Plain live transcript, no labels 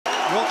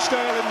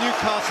Rochdale and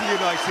Newcastle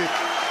United.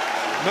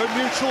 No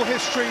mutual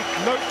history,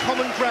 no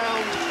common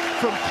ground,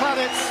 from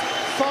planets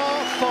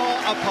far, far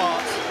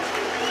apart.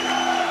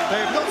 They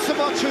have not so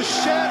much as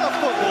shared a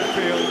football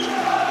field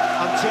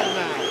until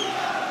now.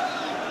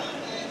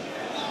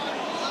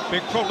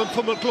 Big problem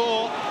for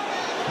Miguel.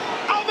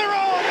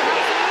 Almiron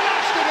has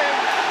lashed it in.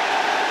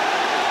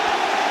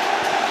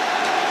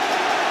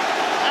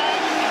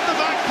 And the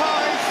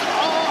Magpies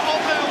are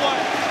on their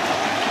way.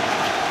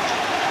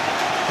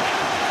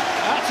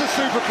 That's a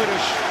super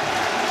finish.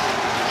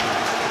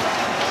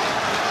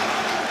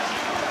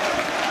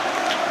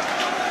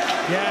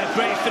 Yeah,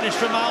 great finish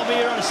from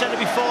Almiron. I said it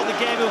before the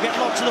game, he'll get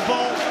lots of the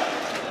ball.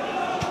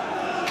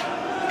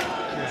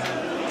 Yeah.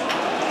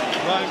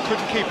 Ryan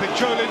couldn't keep it.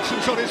 Joe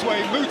Linton's on his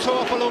way.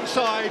 Muto up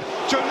alongside.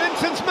 Joe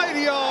Linton's made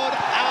a yard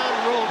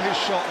and rolled his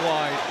shot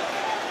wide.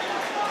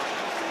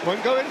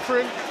 Won't go in for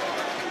him.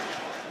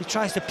 He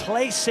tries to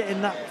place it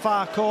in that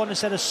far corner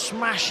instead of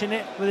smashing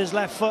it with his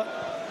left foot,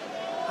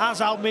 as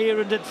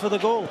Almiron did for the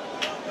goal.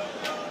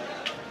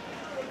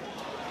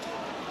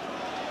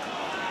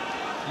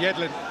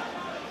 Yedlin.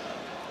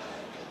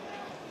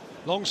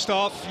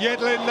 Longstaff,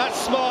 Yedlin, that's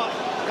smart.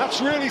 That's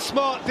really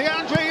smart.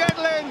 DeAndre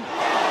Yedlin!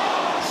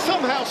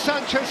 Somehow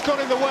Sanchez got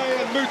in the way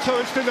and Muto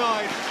is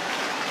denied.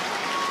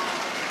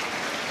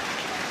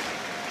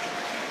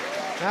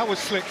 That was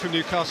slick from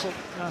Newcastle.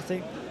 I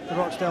think the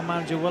Rochdale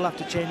manager will have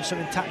to change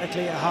something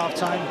tactically at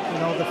half-time. You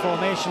know, the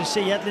formation.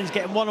 See, Yedlin's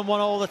getting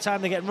one-on-one all the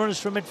time. They're getting runners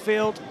from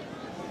midfield.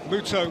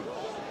 Muto.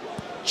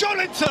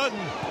 Jolinton!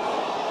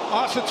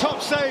 That's a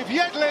top save.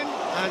 Yedlin.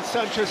 And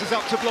Sanchez is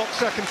up to block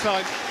second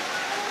time.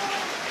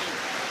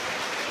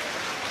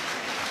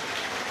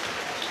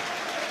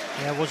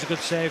 Yeah, it was a good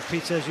save,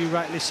 Peter, as you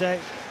rightly say.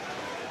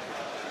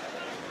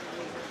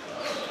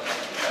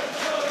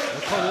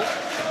 O'Connell.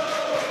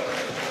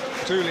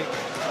 Dooley.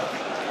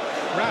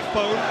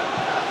 Rathbone.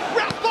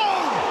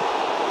 Rathbone!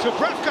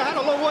 Dubravka had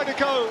a long way to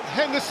go.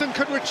 Henderson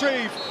could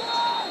retrieve.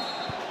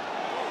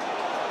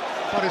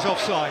 But is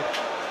offside.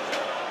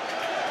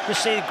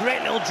 Just see a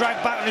great little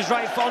drag back on his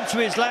right foot onto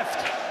his left.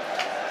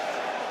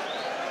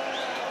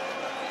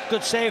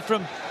 Good save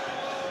from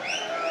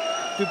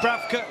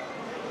Dubravka.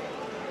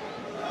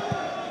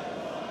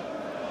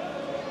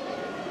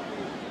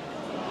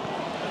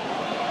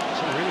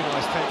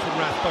 Take from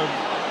Rathbone.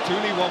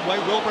 Dooley one way,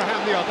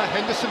 Wilbraham the other.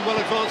 Henderson well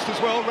advanced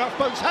as well.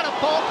 Rathbone's had a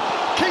pop.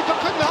 Keeper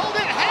couldn't hold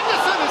it.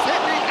 Henderson has hit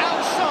the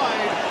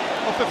outside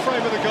of the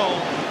frame of the goal.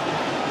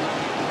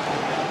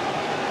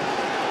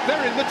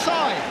 They're in the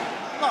tie.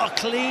 Not a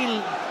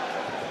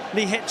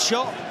cleanly hit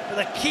shot, but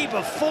the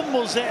keeper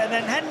fumbles it, and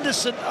then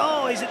Henderson,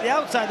 oh, he's at the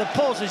outside of the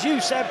post, as you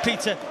said,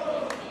 Peter.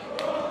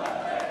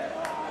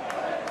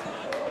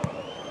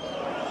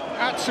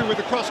 Atsu with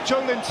the cross, Joe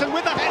Linton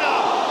with the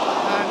header.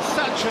 And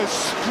Sanchez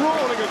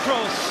sprawling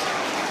across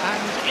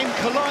and in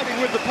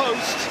colliding with the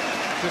post,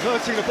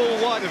 diverting the ball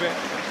wide of it.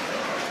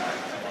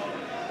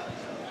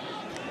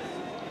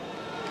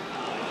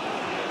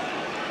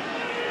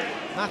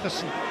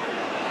 Matheson.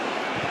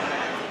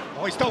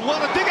 Oh, he's done well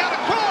to dig out a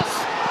cross!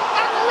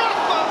 And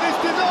Rathbone is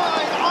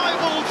denied,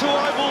 eyeball to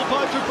eyeball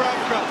by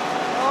Dubravka.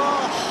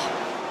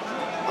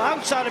 Oh,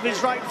 outside of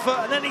his right foot,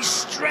 and then he's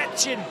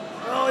stretching.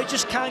 Oh, he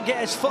just can't get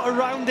his foot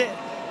around it.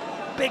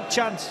 Big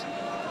chance.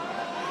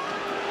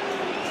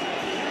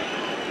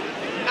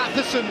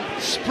 Matheson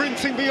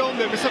sprinting beyond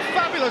them. It's a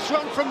fabulous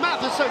run from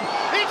Matheson.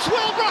 It's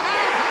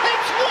Wilbraham!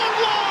 It's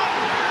 1-1!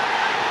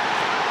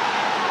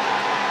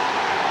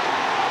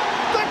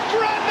 The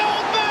grand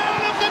old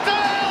man of the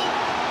Dale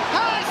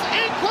has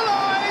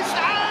equalised,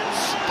 and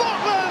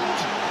Scotland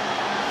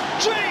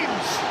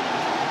dreams!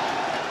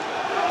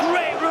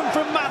 Great run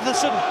from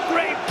Matheson.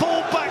 Great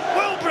pullback.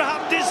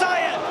 Wilbraham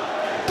desire.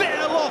 Bit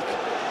of luck.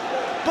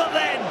 But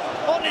then,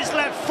 on his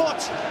left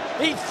foot,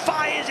 he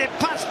fires it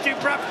past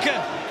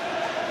Dubravka.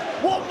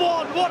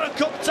 1-1, what a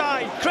cup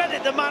tie.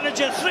 Credit the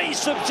manager, 3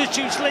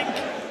 substitutes link.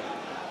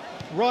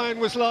 Ryan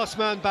was last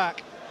man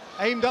back.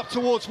 Aimed up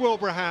towards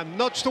Wilbraham,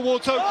 nudged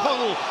towards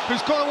O'Connell,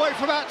 who's gone away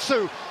from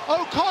Atsu.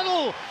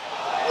 O'Connell,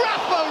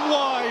 Rathbone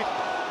wide.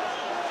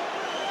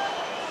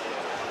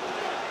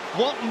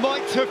 What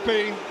might have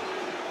been.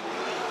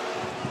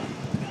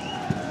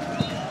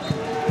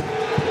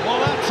 Well,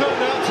 that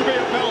turned out to be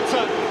a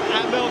belter,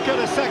 and they'll get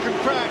a second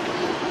crack.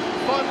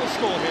 Final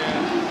score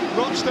here,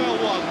 Rochdale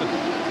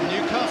 1,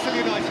 Newcastle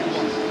United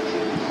 1.